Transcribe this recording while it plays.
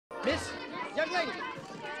Miss, young lady,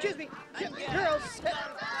 excuse me, girls.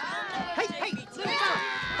 Hey, little girl.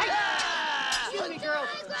 Hey, excuse me, girls.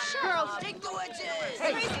 Girls. Take the wedges.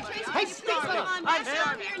 Hey, hey, Come on, I'm back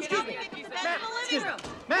down here and excuse help me. me get these beds in the living room.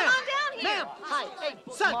 Ma'am. Come on down here. Ma'am. Hi. Hey,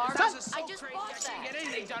 son. I just bought that. Get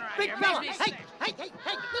anything done around Big here. fella. Makes me Hey, sick.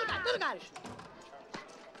 hey, little guy.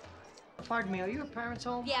 Pardon me, are your parents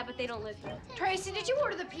home? Yeah, but they don't live here. Tracy, did you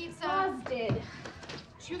order the pizza? Oz did.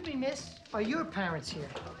 Excuse me, miss. Are your parents here?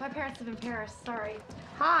 My parents live in Paris. Sorry.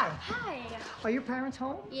 Hi. Hi. Are your parents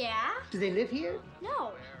home? Yeah? Do they live here?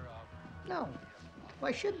 No. No.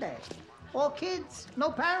 Why should they? All kids,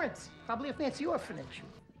 no parents. Probably a fancy orphanage.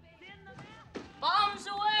 Bombs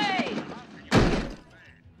away!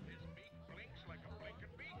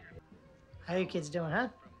 How you kids doing, huh?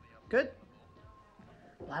 Good?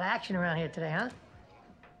 A lot of action around here today, huh?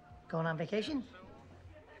 Going on vacation?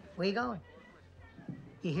 Where you going?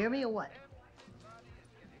 You hear me or what?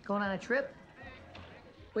 Going on a trip?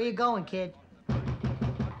 Where you going, kid?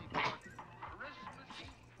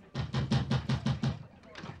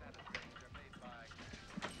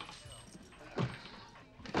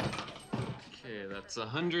 Okay, that's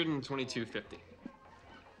 $122.50.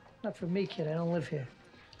 Not for me, kid. I don't live here.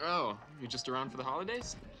 Oh, you're just around for the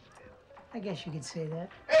holidays? I guess you could say that.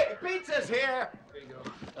 Hey, the pizza's here! There you go.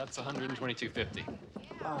 That's $122.50.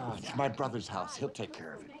 Ah, it's my brother's house. He'll take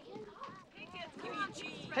care of it.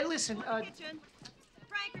 Hey, listen, Frank,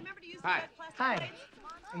 remember to use Hi. hi.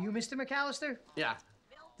 Are you Mr. McCallister? Yeah.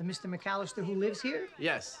 The Mr. McCallister who lives here?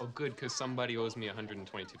 Yes. Oh, good, because somebody owes me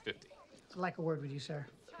 $122.50. I'd like a word with you, sir.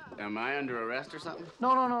 Am I under arrest or something?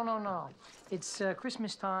 No. It's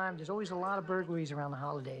Christmas time. There's always a lot of burglaries around the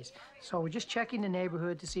holidays. So we're just checking the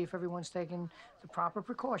neighborhood to see if everyone's taking the proper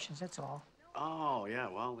precautions, that's all. Oh, yeah,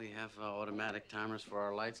 well, we have automatic timers for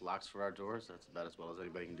our lights, locks for our doors. That's about as well as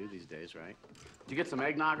anybody can do these days, right? Did you get some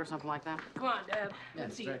eggnog or something like that? Come on, Deb.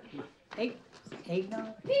 Let's see.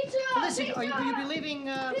 Eggnog? Pizza! Listen, Pizza! will you be leaving,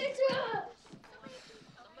 Pizza!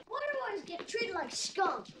 Why do I always get treated like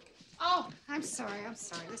skunk? Oh, I'm sorry.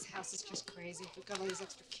 This house is just crazy. We've got all these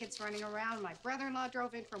extra kids running around. My brother-in-law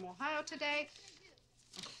drove in from Ohio today.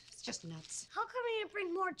 It's just nuts. How come you didn't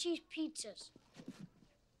bring more cheese pizzas?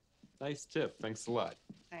 Nice tip. Thanks a lot.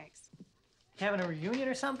 Thanks. having a reunion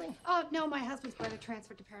or something? Oh, no, my husband's brother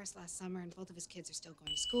transferred to Paris last summer, and both of his kids are still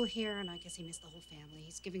going to school here, and I guess he missed the whole family.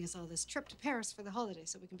 He's giving us all this trip to Paris for the holidays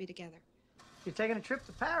so we can be together. You're taking a trip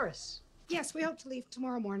to Paris? Yes, we hope to leave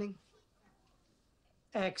tomorrow morning.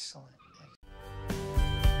 Excellent.